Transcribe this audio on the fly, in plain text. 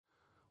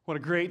What a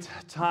great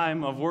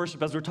time of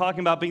worship. As we're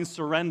talking about being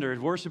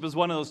surrendered, worship is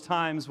one of those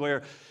times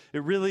where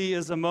it really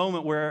is a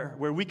moment where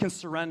we can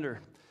surrender.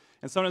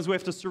 And sometimes we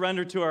have to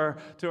surrender to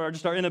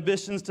our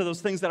inhibitions, to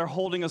those things that are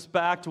holding us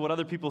back, to what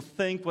other people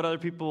think, what other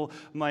people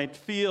might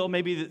feel.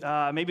 Maybe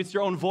it's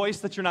your own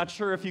voice that you're not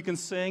sure if you can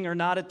sing or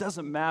not. It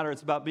doesn't matter.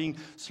 It's about being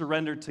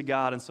surrendered to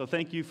God. And so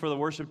thank you for the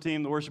worship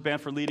team, the worship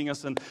band, for leading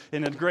us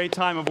in a great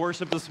time of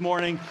worship this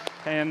morning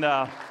and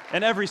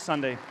every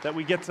Sunday that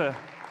we get to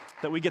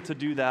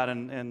do that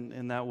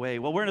in that way.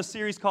 Well, we're in a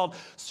series called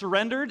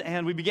Surrendered,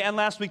 and we began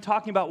last week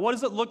talking about what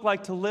does it look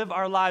like to live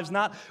our lives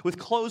not with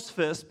closed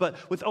fists,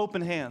 but with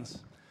open hands.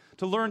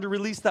 To learn to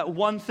release that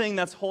one thing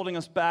that's holding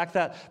us back,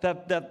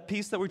 that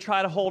piece that we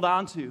try to hold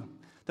on to,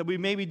 that we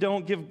maybe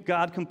don't give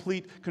God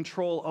complete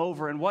control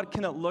over. And what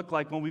can it look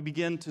like when we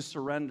begin to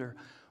surrender,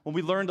 when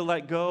we learn to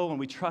let go and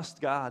we trust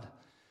God?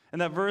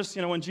 And that verse,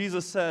 when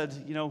Jesus said,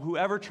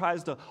 whoever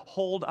tries to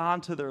hold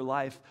on to their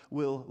life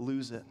will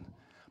lose it.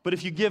 But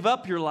if you give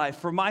up your life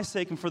for my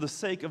sake and for the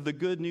sake of the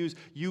good news,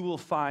 you will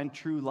find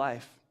true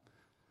life.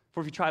 For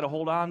if you try to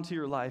hold on to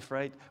your life,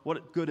 right,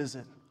 what good is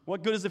it?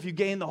 What good is it if you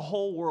gain the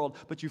whole world,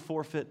 but you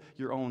forfeit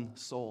your own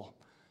soul?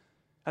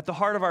 At the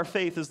heart of our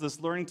faith is this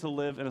learning to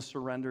live in a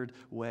surrendered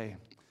way.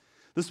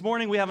 This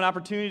morning, we have an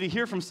opportunity to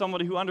hear from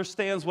somebody who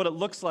understands what it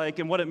looks like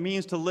and what it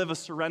means to live a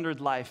surrendered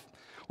life.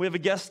 We have a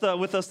guest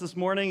with us this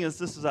morning. This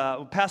is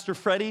Pastor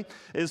Freddie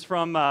is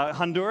from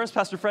Honduras.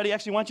 Pastor Freddie,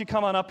 actually, why don't you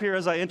come on up here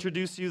as I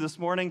introduce you this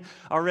morning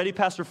already.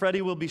 Pastor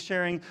Freddie will be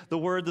sharing the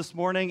word this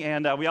morning,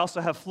 and we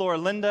also have Flora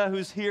Linda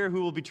who's here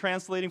who will be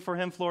translating for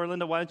him. Flora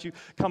Linda, why don't you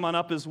come on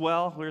up as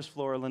well? Where's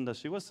Flora Linda?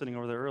 She was sitting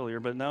over there earlier,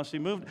 but now she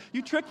moved.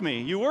 You tricked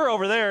me. You were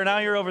over there. Now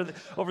you're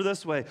over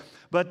this way.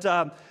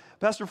 But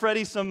Pastor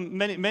Freddie,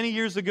 many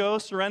years ago,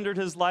 surrendered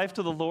his life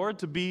to the Lord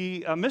to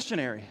be a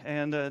missionary.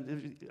 And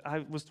I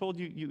was told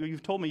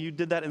you've told me you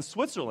did that in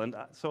Switzerland.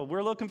 So we're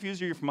a little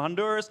confused. You're from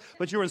Honduras,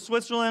 but you were in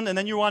Switzerland, and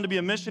then you wanted to be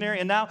a missionary.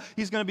 And now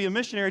he's going to be a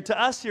missionary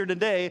to us here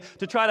today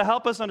to try to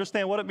help us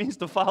understand what it means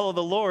to follow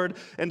the Lord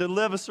and to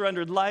live a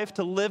surrendered life,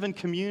 to live in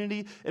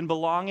community and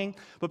belonging.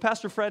 But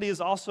Pastor Freddie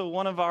is also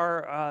one of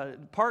our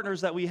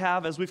partners that we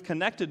have as we've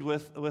connected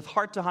with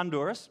Heart to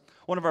Honduras,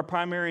 one of our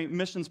primary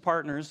missions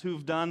partners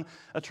who've done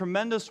a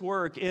tremendous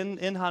work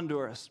in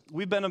Honduras.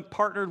 We've been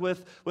partnered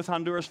with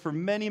Honduras for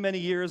many, many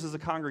years as a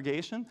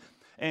congregation.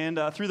 And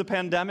through the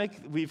pandemic,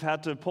 we've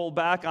had to pull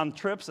back on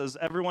trips, as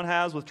everyone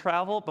has with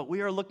travel. But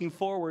we are looking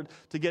forward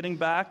to getting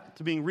back,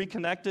 to being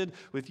reconnected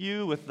with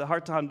you, with the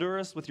Heart to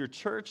Honduras, with your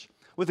church,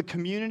 with a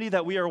community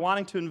that we are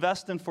wanting to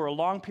invest in for a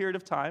long period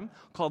of time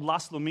called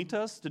Las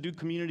Lomitas to do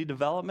community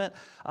development.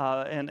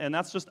 And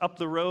that's just up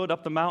the road,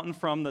 up the mountain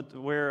from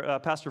where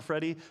Pastor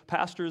Freddie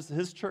pastors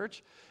his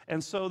church.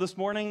 And so this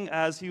morning,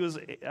 as he was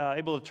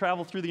able to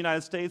travel through the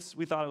United States,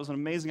 we thought it was an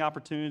amazing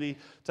opportunity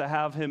to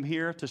have him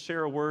here to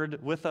share a word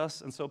with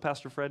us. And so,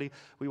 Pastor Freddie,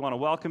 we want to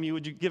welcome you.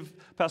 Would you give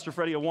Pastor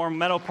Freddie a warm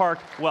Meadow Park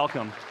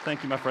welcome?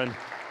 Thank you, my friend.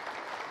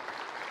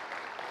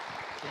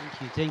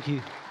 Thank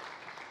you.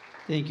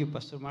 Thank you,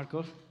 Pastor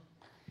Marcos.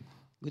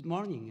 Good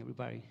morning,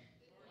 everybody.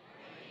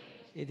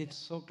 It is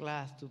so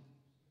blessed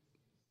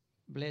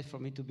for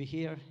me to be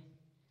here,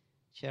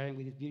 sharing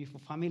with these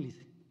beautiful families.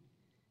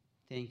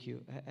 Thank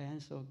you. I am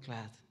so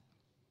glad.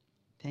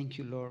 Thank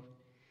you, Lord.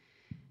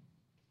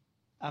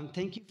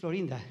 Thank you,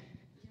 Florinda.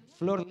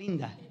 Flor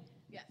Linda.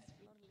 Yes,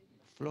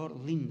 Flor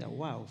Linda.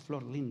 Wow,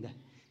 Flor Linda.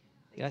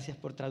 Gracias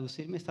por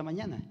traducirme esta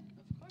mañana.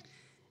 Of course.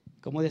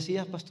 Como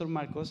decías, Pastor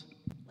Marcos,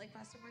 Like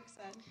Pastor Mark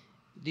said,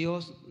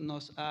 Dios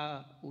nos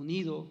ha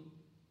unido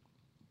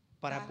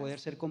para poder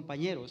ser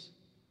compañeros,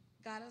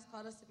 God has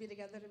called us to be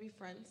together to be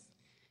friends,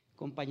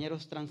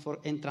 compañeros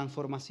en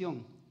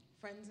transformación.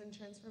 friends in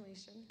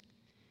transformation.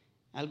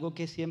 Algo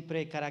que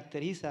siempre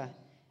caracteriza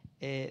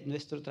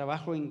nuestro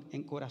trabajo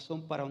en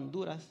Corazón para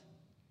Honduras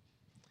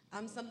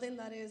Something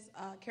that is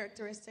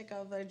characteristic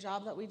of the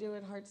job that we do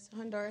in Hearts to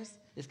Honduras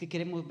es que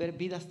queremos ver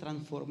vidas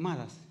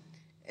transformadas.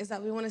 is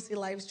that we want to see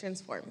lives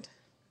transformed.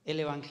 El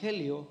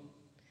Evangelio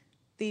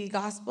The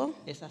gospel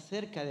es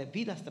acerca de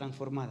vidas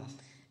transformadas,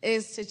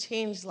 is to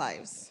change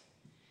lives.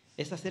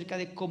 es acerca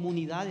de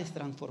comunidades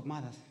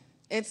transformadas.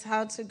 It's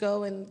how to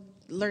go and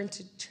learn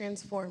to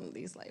transform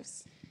these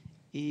lives.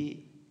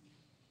 Y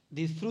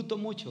disfruto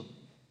mucho.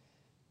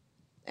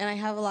 And I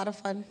have a lot of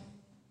fun.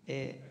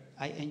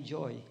 I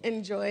enjoy.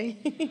 Enjoy.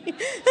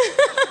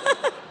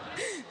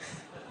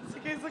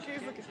 It's okay.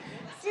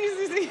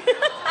 Sí.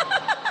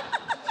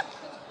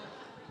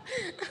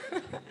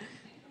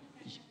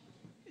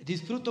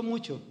 Disfruto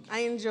mucho I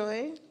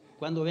enjoy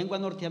cuando vengo a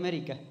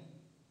Norteamérica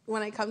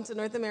when I come to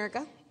North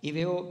America y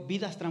veo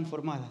vidas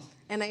transformadas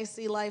and I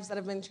see lives that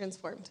have been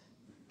transformed.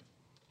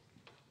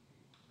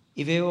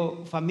 y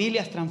veo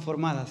familias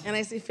transformadas, And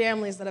I see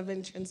families that have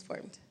been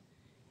transformed.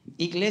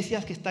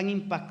 iglesias que están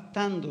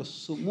impactando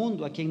su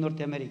mundo aquí en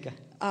Norteamérica,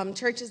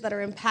 Churches that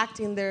are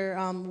impacting their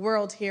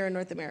world here in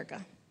North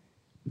America.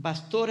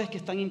 pastores que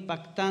están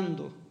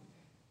impactando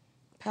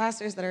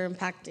Pastors that are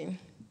impacting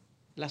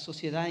la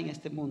sociedad en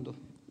este mundo.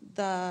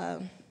 the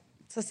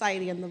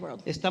society in the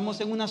world. Estamos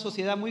en una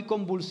sociedad muy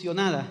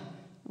convulsionada,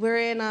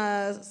 We're in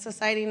a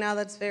society now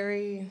that's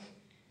very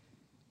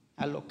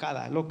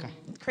alocada, loca.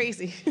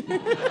 crazy.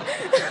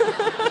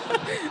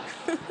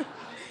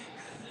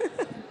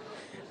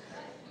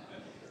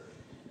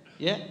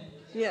 ¿Yeah?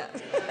 Yeah.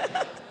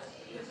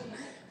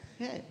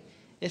 Yeah.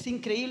 Es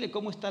increíble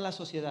cómo está la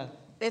sociedad.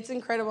 It's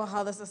incredible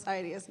how the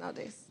society is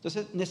nowadays.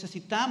 Entonces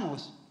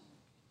necesitamos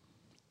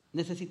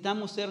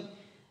ser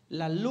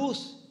la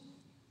luz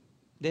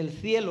del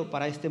cielo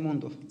para este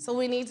mundo. So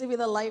we need to be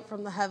the light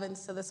from the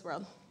heavens to this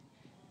world.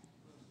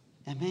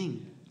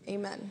 Amén.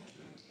 Amen.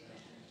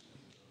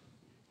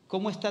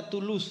 ¿Cómo está tu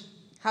luz?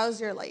 How's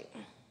your light?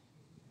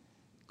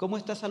 ¿Cómo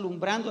estás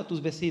alumbrando a tus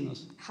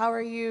vecinos? How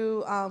are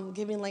you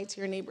giving light to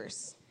your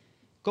neighbors?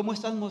 ¿Cómo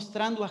estás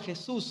mostrando a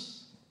Jesús?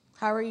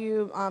 How are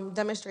you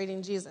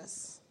demonstrating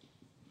Jesus?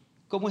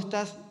 ¿Cómo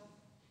estás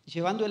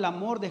llevando el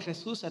amor de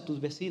Jesús a tus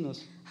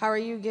vecinos? How are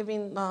you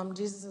giving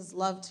Jesus'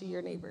 love to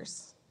your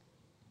neighbors?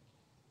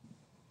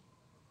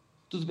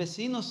 ¿Tus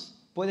vecinos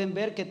pueden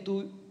ver que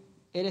tú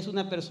eres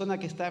una persona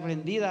que está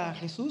rendida a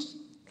Jesús?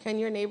 Can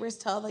your neighbors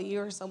tell that you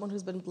are someone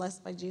who's been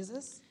blessed by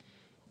Jesus?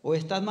 ¿O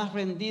estás más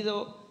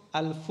rendido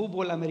al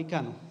fútbol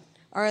americano?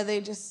 Or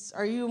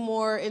are you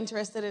more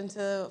interested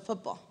into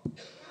football?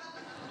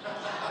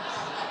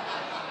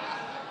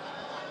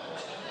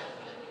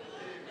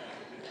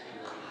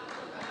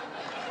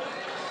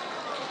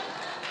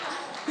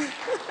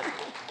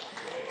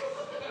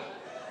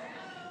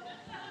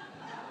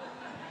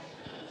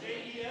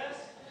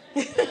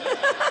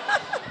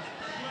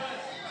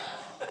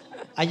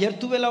 Ayer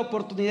tuve la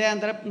oportunidad de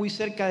andar muy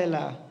cerca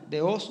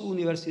de Oz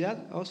Universidad,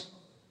 Oz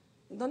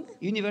 ¿Dónde?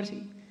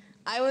 University.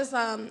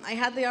 I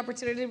had the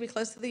opportunity to be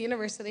close to the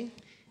university.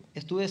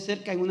 Estuve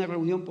cerca en una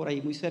reunión por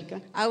ahí, muy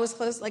cerca, I was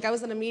close, I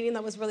was in a meeting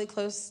that was really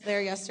close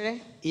there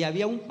yesterday. y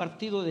había un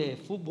partido de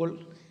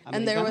fútbol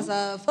And there was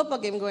americano. a football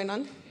game going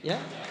on. ¿Ya?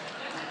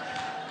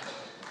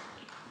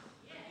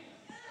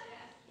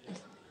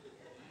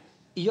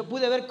 Y yo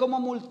pude ver cómo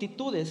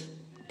multitudes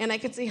And I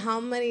could see how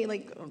many,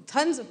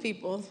 tons of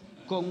people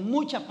con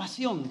mucha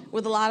pasión,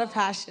 with a lot of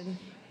passion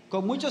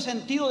con mucho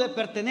sentido de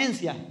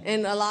pertenencia,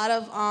 and a lot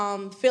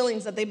of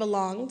feelings that they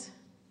belonged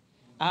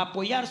a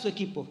apoyar su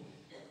equipo.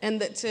 and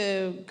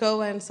to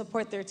go and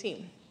support their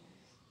team.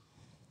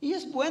 Y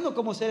es bueno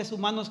como seres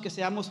humanos que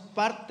seamos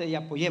parte y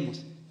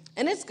apoyemos.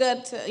 And it's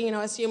good to,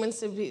 as humans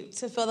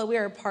to feel that we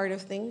are a part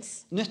of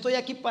things. No estoy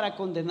aquí para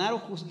condenar o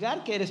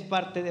juzgar que eres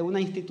parte de una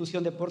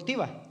institución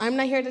deportiva. I'm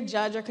not here to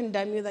judge or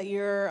condemn you that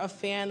you're a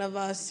fan of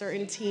a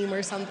certain team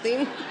or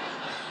something.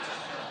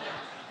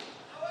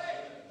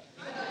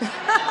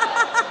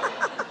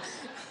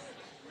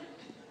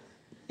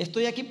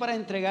 Estoy aquí para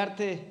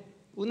entregarte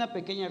una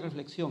pequeña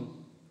reflexión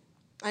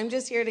I'm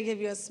just here to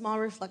give you a small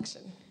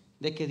reflection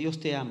de que Dios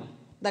te ama.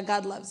 that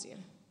God loves you.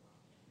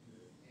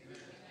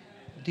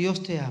 Dios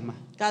te ama.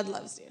 God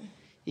loves you.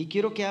 Y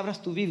quiero que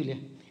abras tu Biblia.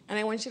 And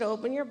I want you to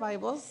open your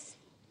Bibles,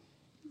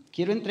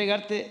 Quiero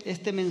entregarte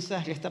este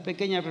mensaje, esta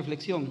pequeña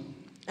reflexión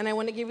and I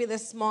want to give you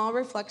this small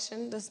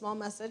reflection, this small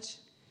message,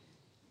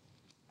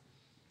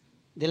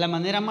 de la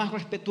manera más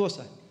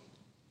respetuosa,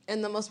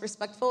 in the most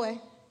respectful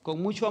way,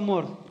 con mucho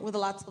amor. with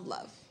lots of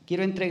love.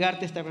 Quiero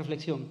entregarte esta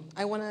reflexión.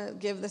 I want to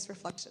give this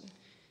reflection.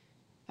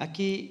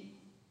 Aquí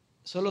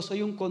solo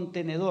soy un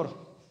contenedor.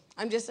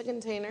 I'm just a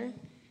container,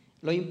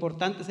 Lo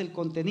importante es el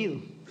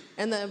contenido.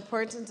 and the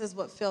importance is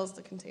what fills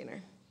the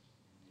container.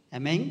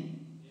 Amén.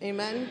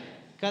 Amen.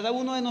 Cada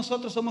uno de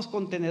nosotros somos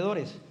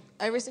contenedores.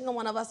 Every single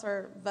one of us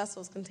are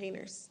vessels,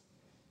 containers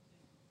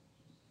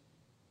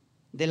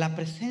De la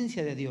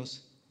presencia de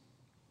Dios,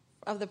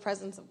 of the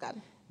presence of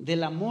God,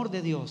 del amor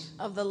de Dios,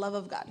 of the love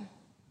of God,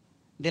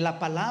 de la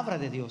palabra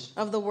de Dios.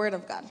 of the word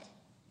of God.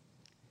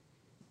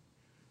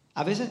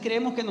 A veces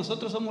creemos que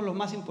nosotros somos los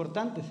más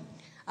importantes,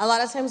 A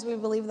lot of times we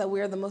believe that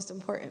we are the most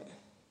important,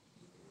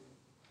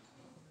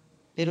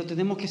 pero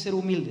tenemos que ser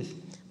humildes.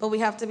 but we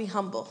have to be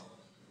humble.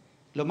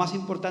 Lo más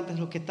importante es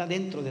lo que está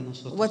dentro de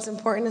nosotros. What's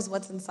important is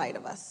what's inside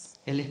of us,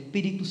 El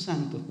Espíritu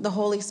Santo. the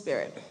Holy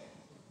Spirit.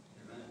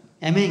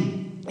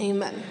 Amén.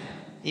 Amen.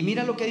 Y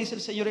mira lo que dice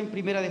el Señor en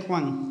Primera de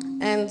Juan,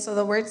 And so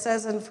the word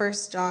says in 1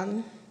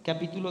 John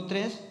capítulo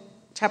 3,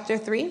 chapter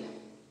 3,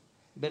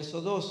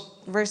 verso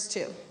 2. verse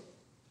 2.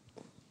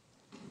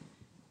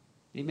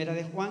 Primera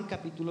de Juan,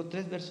 capítulo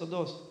 3, verso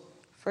 2.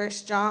 1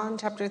 John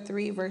chapter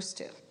 3, verse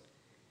 2.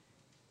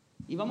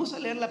 Y vamos a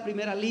leer la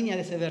primera línea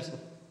de ese verso,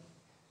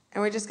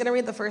 And we're just going to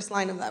read the first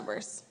line of that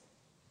verse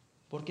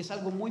porque es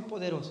algo muy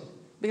poderoso.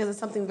 because it's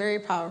something very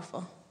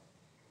powerful.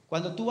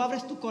 Cuando tú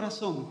abres tu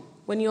corazón,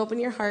 When you open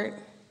your heart,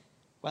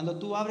 cuando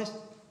tú abres,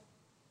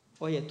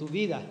 oye, tu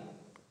vida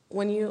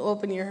when you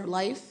open your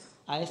life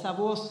a esa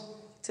voz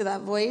to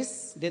that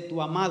voice de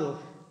tu amado,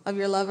 of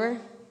your lover,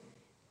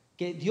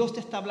 que Dios te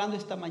está hablando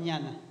esta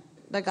mañana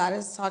that God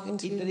is talking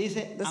to y te you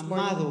dice, this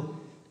morning, amado,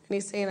 and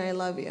He's saying, I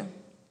love you.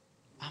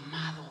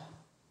 amado.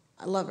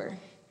 I love her.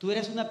 Tú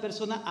eres una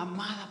persona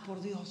amada por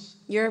Dios.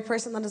 You're a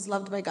person that is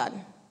loved by God.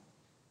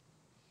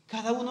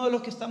 Cada uno de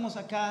los que estamos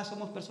acá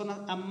somos personas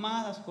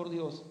amadas por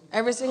Dios.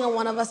 Every single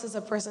one of us is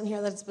a person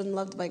here that's been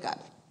loved by God,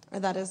 or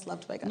that is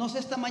loved by God. No sé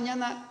esta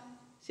mañana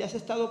si has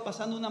estado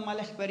pasando una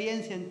mala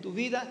experiencia en tu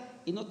vida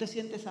y no te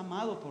sientes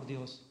amado por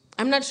Dios.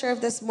 I'm not sure if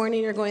this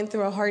morning you're going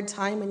through a hard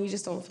time and you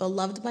just don't feel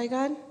loved by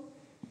God.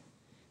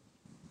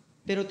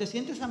 ¿Pero te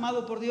sientes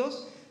amado por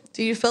Dios?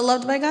 Do you feel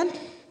loved by God?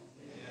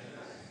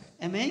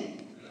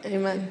 Amén.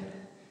 Amen.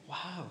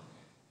 Wow.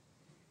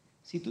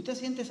 Si tú te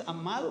sientes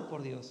amado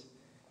por Dios,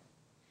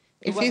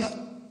 If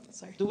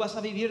tú vas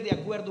a vivir de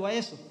acuerdo a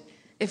eso.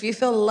 if you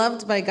feel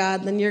loved by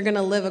God, then you're going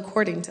to live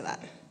according to that.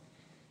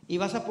 Y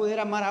vas a poder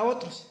amar a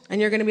otros, And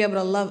you're going to be able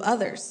to love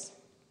others.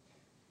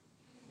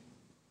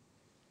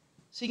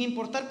 sin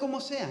importar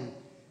cómo sean.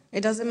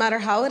 It doesn't matter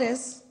how it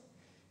is.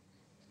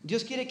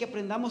 Dios quiere que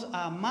aprendamos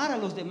a amar a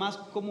los demás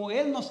como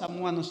Él nos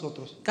amó a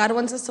nosotros. God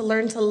wants us to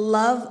learn to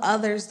love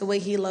others the way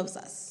He loves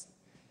us.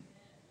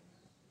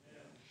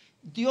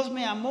 Dios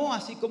me amó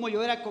así como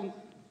yo era con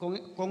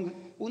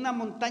una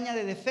montaña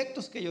de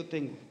defectos que yo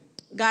tengo.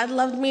 God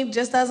loved me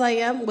just as I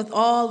am with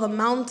all the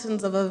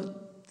mountains of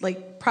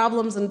like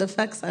problems and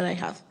defects that I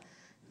have.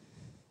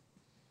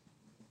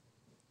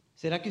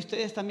 ¿Será que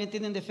ustedes también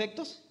tienen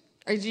defectos?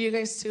 Are you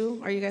guys too?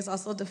 Are you guys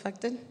also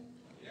defected?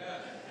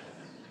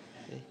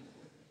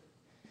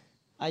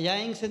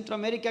 Allá en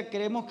Centroamérica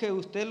creemos que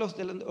ustedes los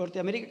de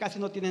Norteamérica casi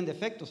no tienen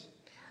defectos.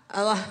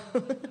 A lot,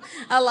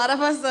 a lot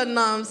of us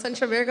in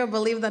Central America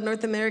believe that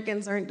North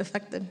Americans aren't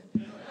defected.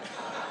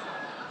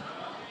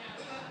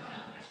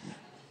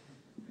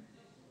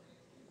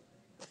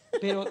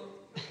 Pero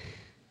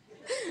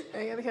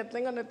Ella dije,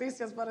 tengo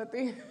noticias para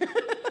ti.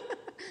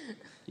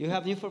 you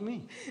have news for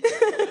me.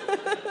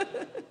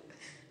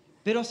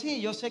 Pero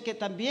sí, yo sé que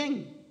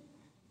también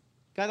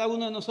cada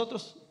uno de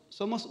nosotros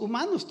somos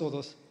humanos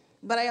todos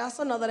But I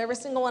also know that every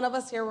single one of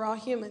us here, we're all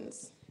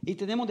humans. y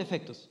tenemos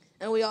defectos.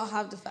 And we all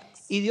have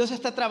defects. Y Dios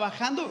está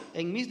trabajando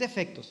en mis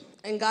defectos.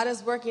 And God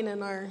is working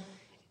in our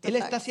Él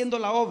está defects. haciendo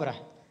la obra.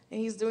 And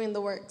He's doing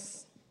the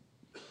works.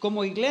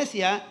 Como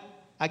iglesia,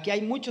 aquí hay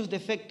muchos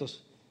defectos.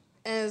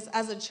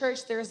 As a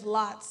church, there's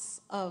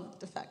lots of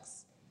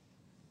defects.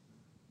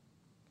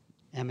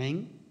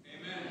 Amén.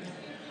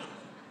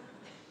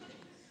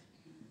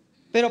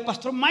 Pero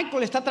Pastor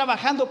Michael está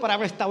trabajando para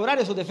restaurar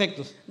esos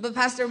defectos. But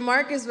Pastor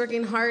Mark is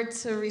working hard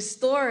to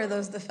restore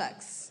those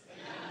defects.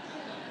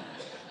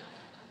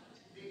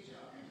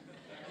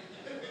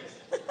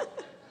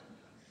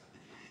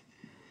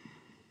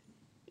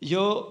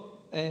 Yo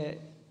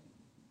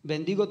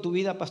bendigo tu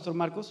vida, Pastor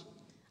Marcos,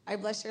 I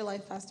bless your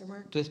life, Pastor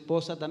Mark. tu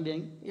esposa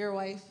también. Your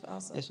wife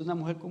also. Es una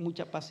mujer con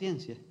mucha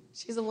paciencia.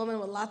 She's a woman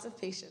with lots of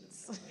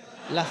patience.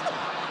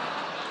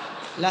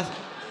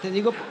 Te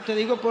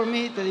digo por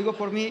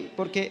mí,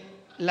 porque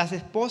las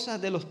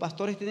esposas de los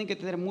pastores tienen que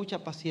tener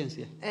mucha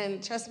paciencia.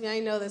 And trust me, I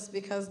know this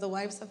because the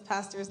wives of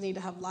pastors need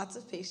to have lots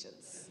of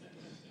patience.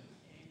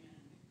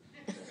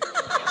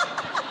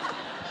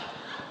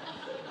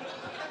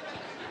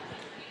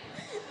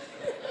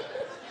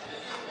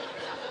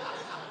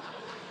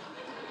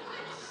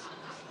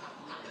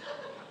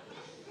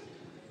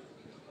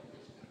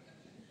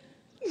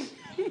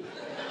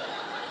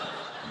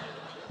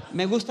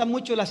 Me gusta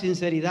mucho la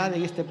sinceridad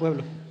en este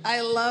pueblo.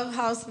 I love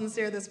how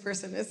sincere this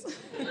person is.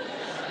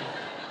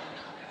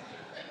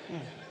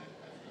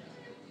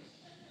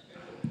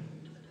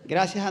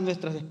 Gracias a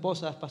nuestras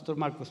esposas, Pastor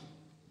Marcos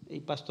y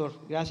Pastor.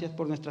 Gracias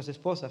por nuestras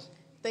esposas.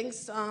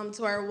 Thanks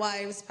to our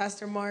wives,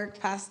 Pastor Mark,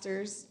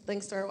 pastors.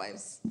 Thanks to our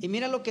wives. Y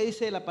mira lo que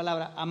dice la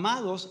palabra.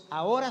 Amados,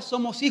 ahora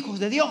somos hijos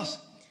de Dios.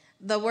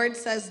 The word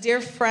says, dear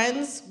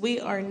friends,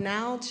 we are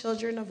now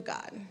children of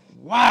God.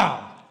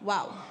 Wow.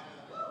 Wow.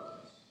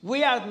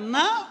 We are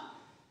now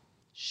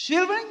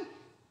children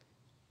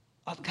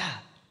of God.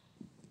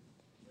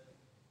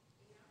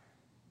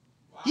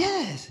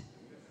 Yes.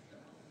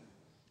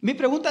 Mi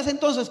pregunta es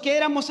entonces, ¿qué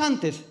éramos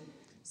antes?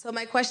 So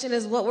my question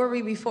is, what were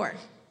we before?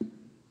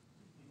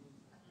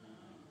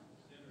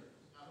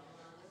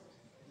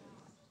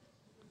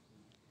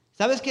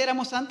 ¿Sabes qué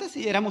éramos antes?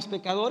 Sí, éramos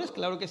pecadores,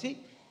 claro que sí.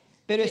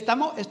 Pero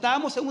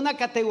estábamos en una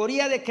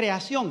categoría de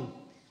creación.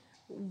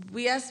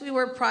 Yes, we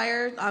were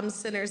prior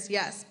sinners,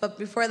 yes. But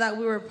before that,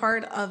 we were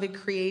part of a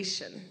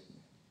creation.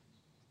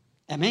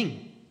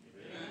 Amén.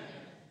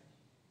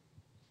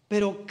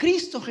 Pero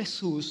Cristo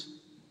Jesús,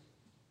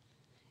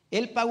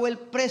 Él pagó el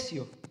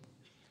precio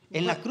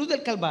en la cruz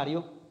del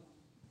Calvario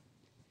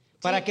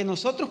para que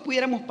nosotros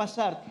pudiéramos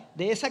pasar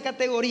de esa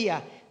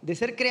categoría de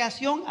ser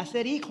creación a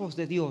ser hijos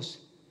de Dios.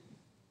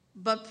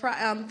 But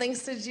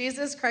thanks to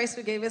Jesus Christ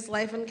who gave His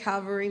life on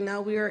Calvary,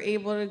 now we are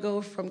able to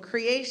go from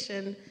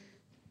creation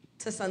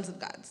to sons of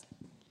God.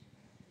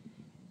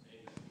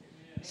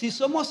 Si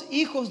somos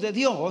hijos de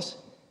Dios,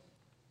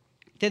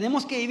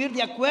 tenemos que vivir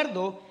de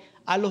acuerdo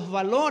a los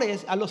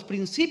valores, a los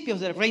principios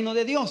del reino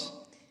de Dios.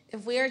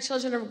 If we are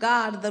children of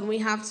God, then we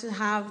have to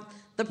have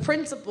the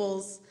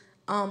principles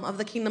of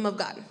the kingdom of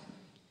God.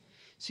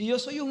 Si yo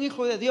soy un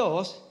hijo de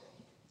Dios,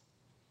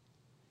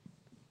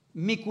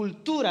 mi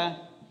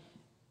cultura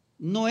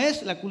no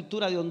es la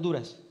cultura de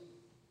Honduras.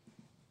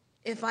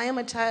 If I am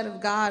a child of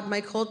God,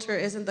 my culture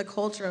isn't the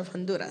culture of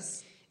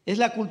Honduras. Es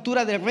la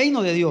cultura del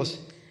reino de Dios.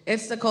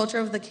 It's the culture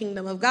of the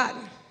kingdom of God.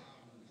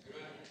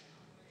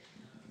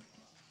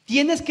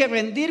 Tienes que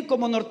rendir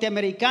como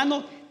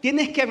norteamericano,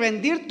 tienes que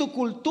rendir tu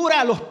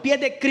cultura a los pies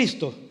de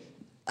Cristo.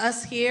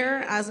 Us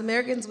here, as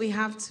Americans, we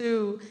have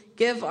to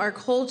give our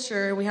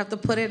culture, we have to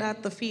put it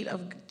at the feet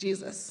of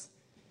Jesus.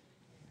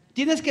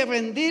 Tienes que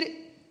rendir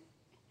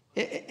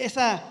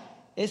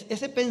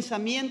ese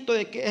pensamiento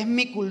de que es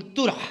mi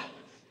cultura.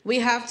 We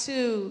have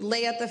to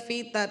lay at the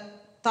feet that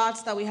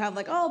thoughts that we have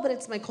like, oh, but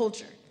it's my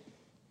culture.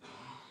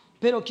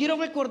 Pero quiero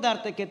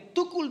recordarte que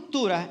tu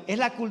cultura es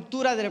la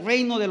cultura del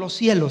reino de los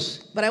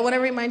cielos. But I want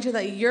to remind you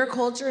that your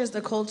culture is the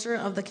culture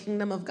of the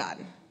kingdom of God.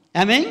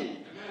 Amén.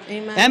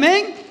 Amen.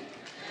 Amén.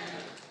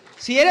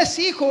 Si eres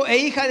hijo e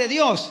hija de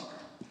Dios,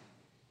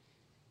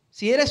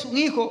 si eres un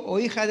hijo o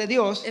hija de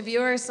Dios, If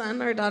you are a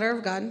son or a daughter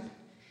of God,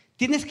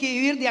 tienes que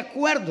vivir de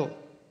acuerdo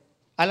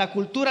a la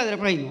cultura del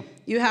reino.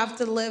 you have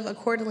to live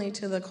accordingly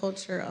to the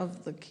culture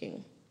of the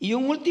king. Y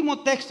un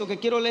último texto que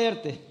quiero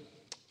leerte,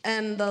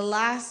 And the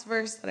last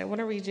verse that I want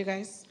to read you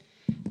guys,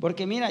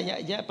 porque mira,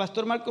 ya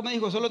Pastor Marco me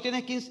dijo, solo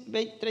tienes 15,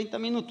 20, 30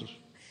 minutos.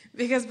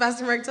 because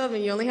Pastor Mark told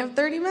me you only have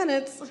 30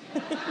 minutes.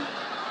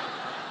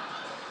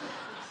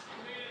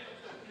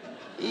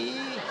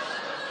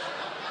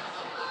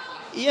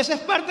 Y eso es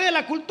parte de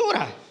la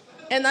cultura.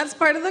 And that's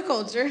part of the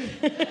culture.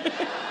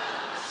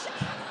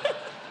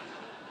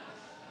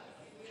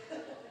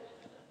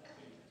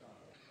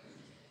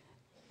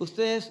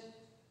 Ustedes,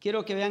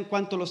 quiero que vean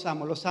cuánto los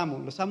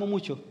amo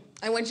mucho.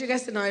 I want you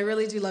guys to know I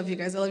really do love you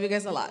guys. I love you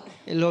guys a lot.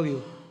 I love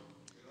you.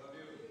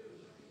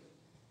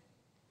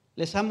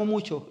 Les amo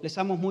mucho, les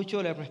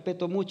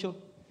respeto mucho.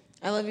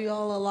 I love you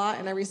all a lot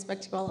and I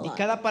respect you all a Y lot.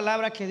 cada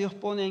palabra que Dios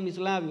pone en mis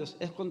labios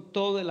es con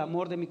todo el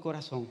amor de mi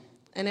corazón.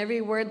 And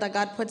every word that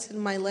God puts in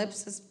my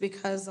lips is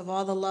because of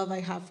all the love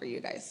I have for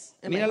you guys.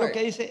 In Mira my lo heart.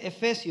 que dice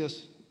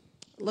Efesios.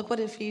 Look what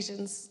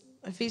Ephesians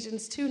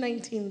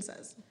 2:19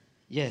 says.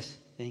 Yes,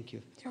 thank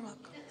you. You're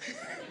welcome.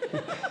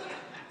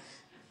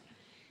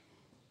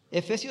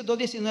 Efesios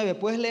 2:19,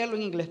 ¿puedes leerlo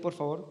en inglés, por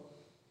favor?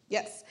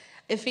 Yes.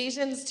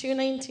 Ephesians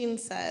 2:19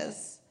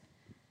 says,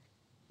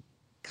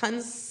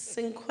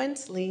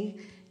 consequently,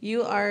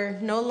 you are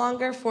no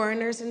longer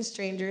foreigners and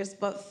strangers,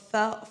 but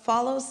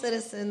fellow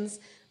citizens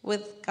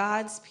with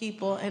God's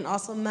people and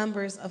also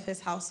members of his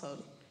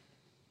household.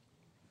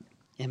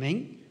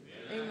 Amén.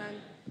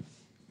 Amen.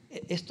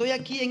 Estoy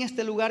aquí en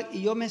este lugar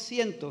y yo me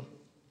siento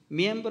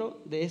miembro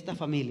de esta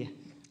familia.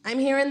 I'm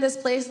here in this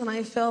place and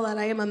I feel that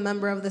I am a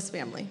member of this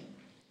family.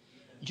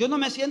 Yo no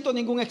me siento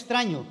ningún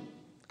extraño,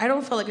 I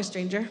don't feel like a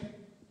stranger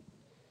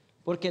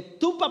porque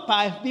tu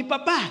papá es mi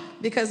papá.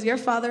 because your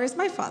father is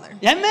my father.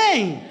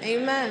 Amén.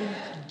 Amen.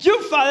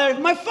 Your father is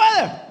my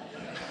father.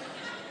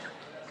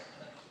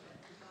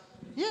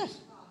 Yes.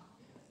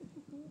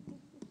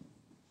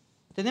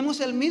 Tenemos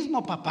el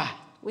mismo papá,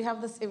 We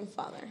have the same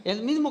father,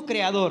 el mismo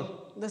creador.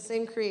 the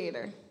same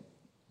creator.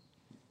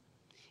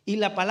 Y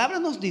la palabra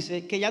nos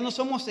dice que ya no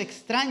somos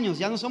extraños,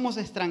 ya no somos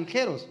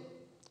extranjeros,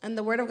 And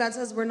the word of God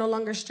says we're no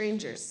longer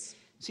strangers.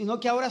 sino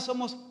que ahora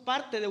somos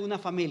parte de una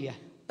familia.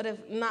 But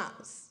if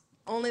not,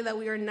 only that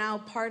we are now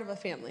part of a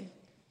family.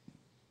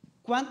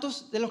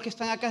 ¿Cuántos de los que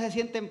están acá se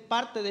sienten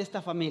parte de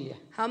esta familia?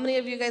 How many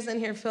of you guys in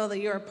here feel that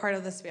you are part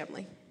of this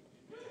family?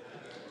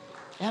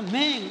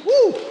 Amén.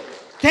 Woo.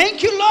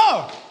 Thank you,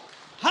 Lord.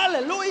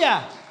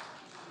 Aleluya.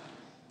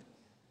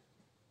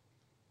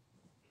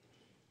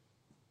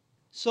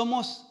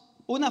 Somos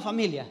una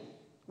familia.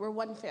 We're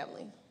one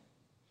family.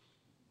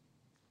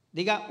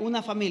 Diga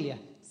una familia.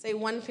 Say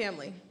one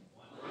family,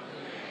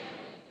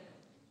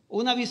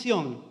 Una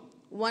visión.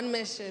 one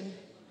mission,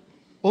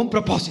 Un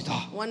propósito.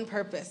 one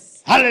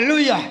purpose.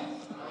 Aleluya.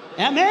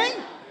 Amén.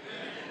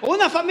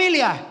 Una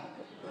familia.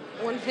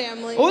 One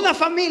family, Una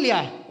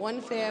familia.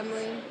 one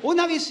family,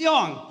 Una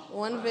visión.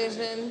 one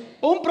vision,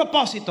 Un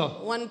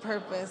propósito. one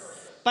purpose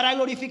Para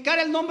glorificar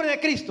el nombre de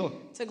Cristo.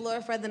 to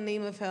glorify the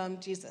name of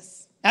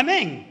Jesus.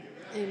 Amén.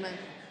 Amen.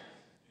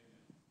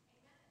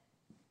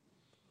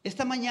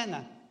 Esta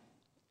mañana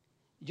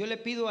yo le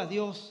pido a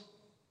Dios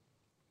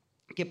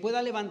que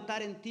pueda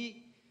levantar en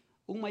ti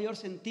un mayor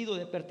sentido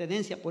de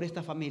pertenencia por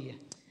esta familia.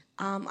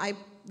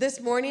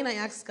 This morning I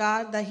asked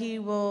God that He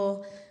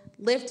will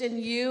lift in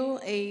you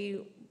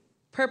a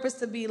purpose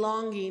to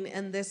belonging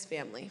in this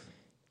family.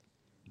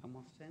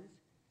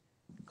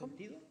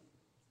 ¿Sentido?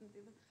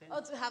 Oh,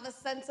 to have a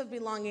sense of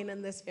belonging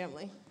in this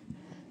family.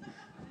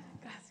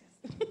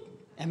 Gracias.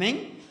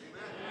 Amén.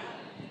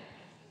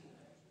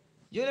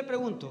 Yo le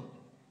pregunto,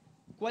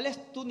 ¿cuál es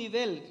tu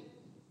nivel?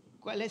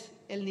 ¿Cuál es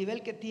el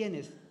nivel que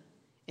tienes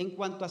en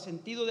cuanto a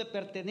sentido de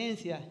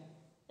pertenencia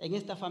en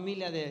esta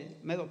familia de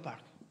Meadow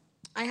Park?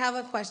 I have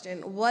a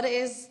question. What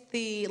is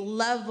the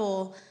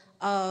level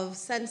of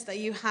sense that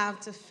you have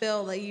to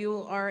feel that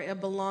you are a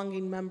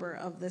belonging member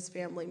of this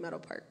family, Meadow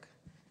Park?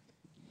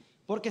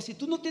 Porque si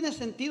tú no tienes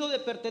sentido de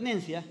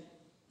pertenencia,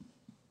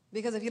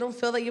 Because if you don't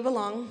feel that you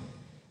belong,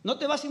 no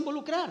te vas a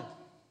involucrar.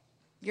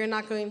 you're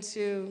not going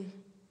to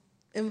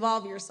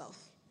involve yourself.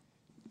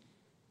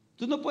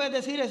 Tú no puedes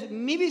decir es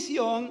mi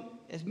visión,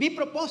 es mi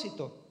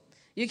propósito.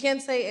 You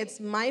can't say it's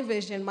my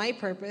vision, my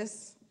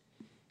purpose.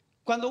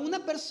 Cuando una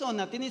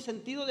persona tiene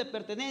sentido de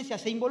pertenencia,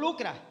 se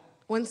involucra.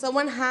 When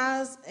someone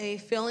has a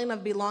feeling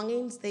of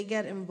belongings, they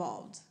get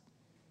involved.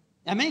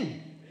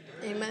 Amén.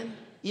 Amen.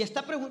 Y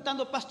está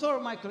preguntando, Pastor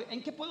Michael,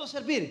 ¿en qué puedo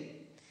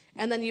servir?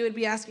 And then you would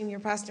be asking your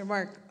pastor,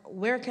 Mark,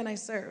 where can I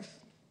serve?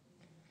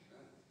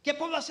 ¿Qué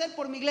puedo hacer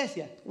por mi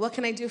iglesia? What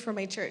can I do for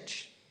my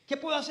church? ¿Qué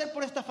puedo hacer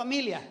por esta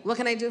familia? What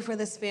can I do for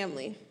this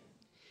family?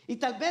 Y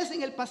tal vez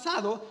en el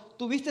pasado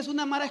tuviste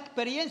una mala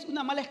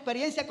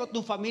experiencia con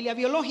tu familia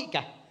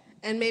biológica.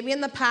 And maybe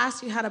in the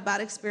past you had a bad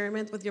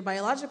experiment with your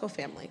biological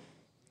family.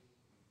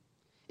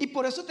 Y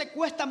por eso te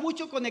cuesta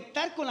mucho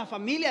conectar con la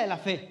familia de la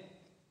fe.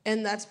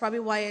 And that's probably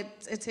why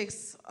it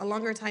takes a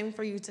longer time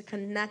for you to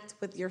connect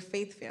with your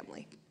faith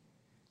family.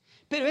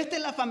 Pero esta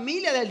es la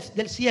familia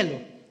del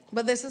cielo.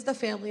 But this is the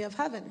family of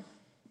heaven.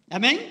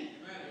 Amén.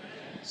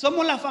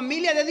 Somos la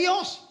familia de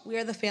Dios. We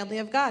are the family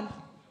of God.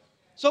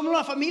 Somos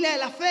la familia de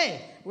la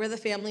fe. We're the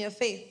family of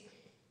faith.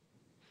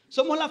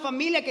 Somos la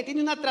familia que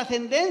tiene una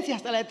trascendencia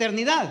hasta la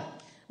eternidad.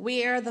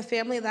 We are the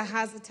family that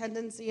has a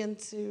tendency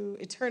into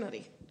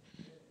eternity.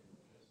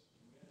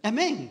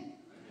 Amén.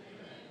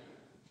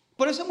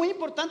 Por eso es muy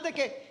importante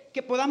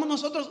que podamos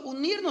nosotros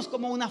unirnos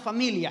como una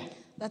familia.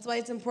 That's why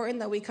it's important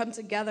that we come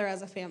together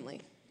as a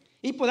family.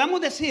 Y podamos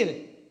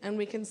decir, And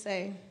we can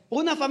say,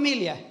 una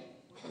familia,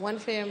 one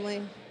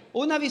family,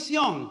 una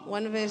visión,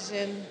 one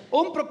vision,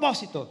 un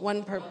propósito.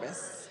 one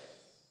purpose.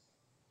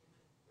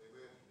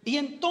 Y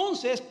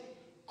entonces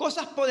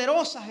cosas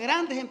poderosas,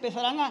 grandes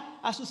empezarán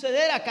a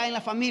suceder acá en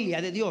la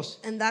familia de Dios.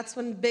 And that's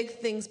when big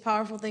things,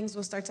 powerful things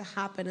will start to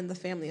happen in the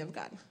family of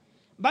God.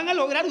 Van a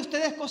lograr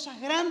ustedes cosas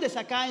grandes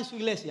acá en su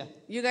iglesia.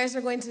 You guys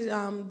are going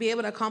to be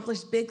able to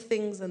accomplish big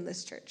things in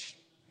this church.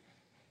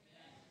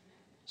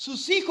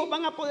 Sus hijos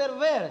van a poder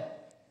ver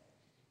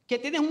que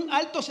tienen un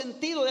alto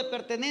sentido de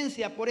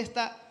pertenencia por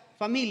esta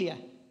familia.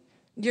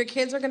 Your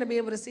kids are going to be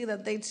able to see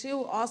that they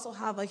too also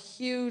have a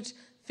huge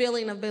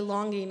feeling of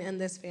belonging in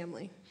this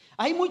family.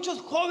 Hay muchos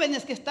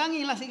jóvenes que están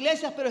en las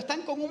iglesias, pero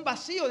están con un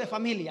vacío de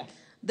familia.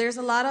 There's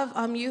a lot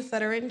of youth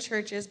that are in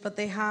churches, but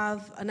they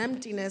have an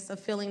emptiness of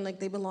feeling like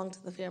they belong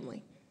to the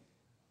family.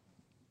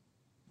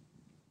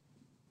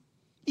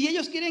 Y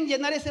ellos quieren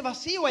llenar ese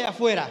vacío allá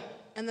afuera.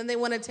 And then they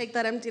want to take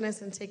that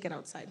emptiness and take it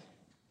outside.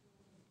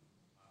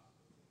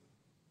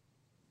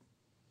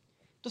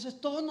 Entonces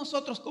todos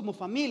nosotros como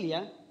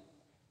familia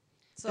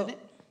So,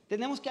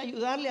 tenemos que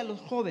ayudarle a los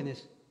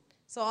jóvenes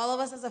so all of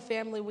us as a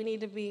family, we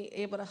need to be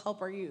able to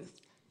help our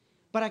youth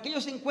para que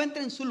ellos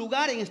encuentren su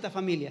lugar en esta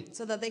familia,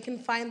 so that they can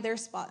find their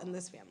spot in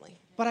this family,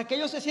 para que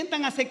ellos se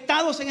sientan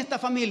aceptados en esta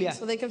familia.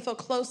 so they can feel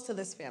close to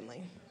this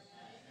family.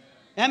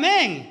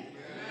 Amén.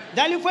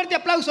 Dale un fuerte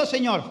aplauso,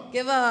 Señor.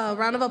 Give a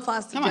round of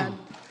applause to Come on.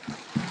 John.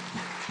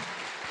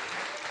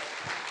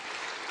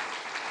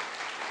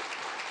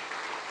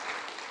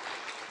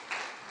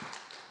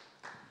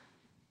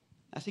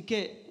 Así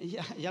que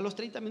ya los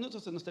 30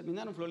 minutos se nos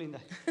terminaron, Florinda.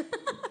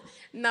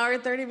 Now our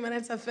 30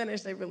 minutes have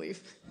finished, I believe.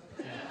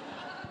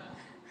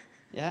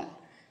 ¿Ya?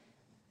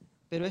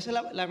 Pero esa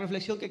es la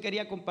reflexión que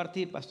quería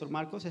compartir, Pastor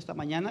Marcos, esta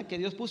mañana, que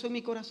Dios puso en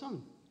mi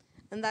corazón.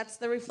 And that's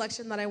the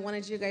reflection that I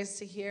wanted you guys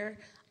to hear,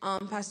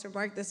 Pastor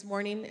Mark, this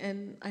morning,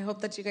 and I hope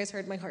that you guys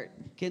heard my heart.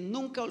 Que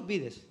nunca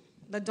olvides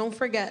That don't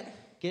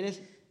forget que eres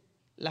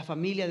la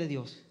familia de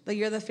Dios, that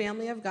you're the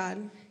family of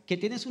God que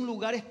tienes un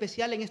lugar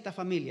especial en esta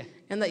familia,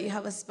 and that you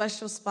have a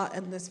special spot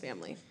in this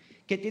family.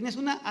 que tienes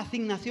una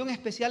asignación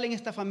especial en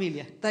esta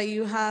familia. That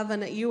you have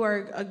and you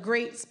are a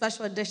great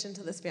special addition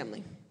to this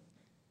family.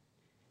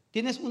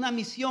 Tienes una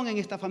misión en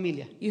esta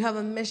familia. You have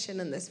a mission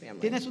in this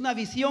family. Tienes una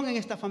visión en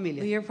esta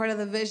familia. You're part of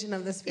the vision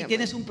of this Y family.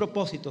 tienes un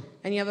propósito.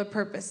 And you have a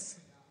purpose.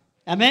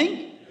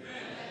 Amén.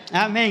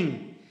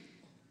 Amén.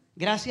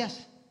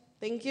 Gracias.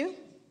 Thank you.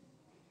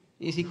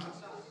 Y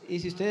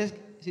si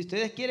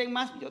ustedes quieren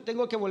más, yo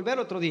tengo que volver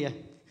otro día.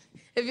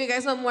 If you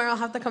guys want more, I'll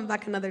have to come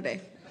back another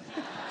day.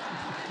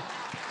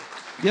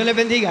 Dios les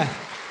bendiga.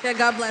 Yeah,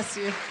 God bless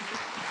you.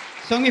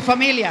 Son mi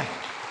familia.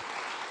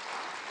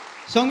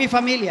 Son mi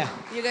familia.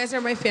 You guys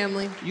are my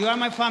family. You are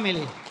my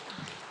family.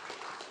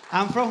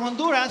 I'm from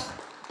Honduras.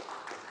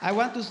 I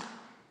want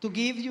to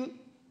give you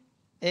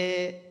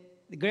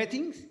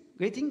greetings.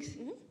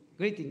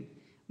 Greeting.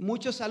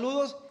 Muchos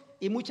saludos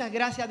y muchas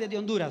gracias desde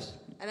Honduras.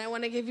 And I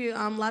want to give you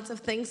lots of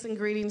thanks and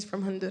greetings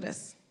from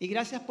Honduras. Y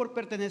gracias por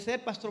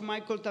pertenecer, Pastor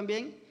Michael,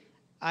 también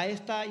a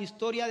esta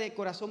historia de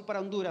Corazón para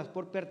Honduras,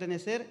 por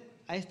pertenecer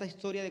a esta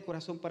historia de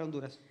Corazón para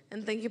Honduras.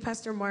 And thank you,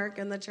 Pastor Mark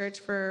and the church,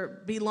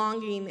 for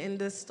belonging in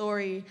this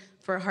story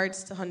for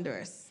Hearts to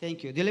Honduras.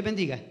 Thank you. Dios les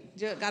bendiga.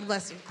 God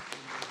bless you.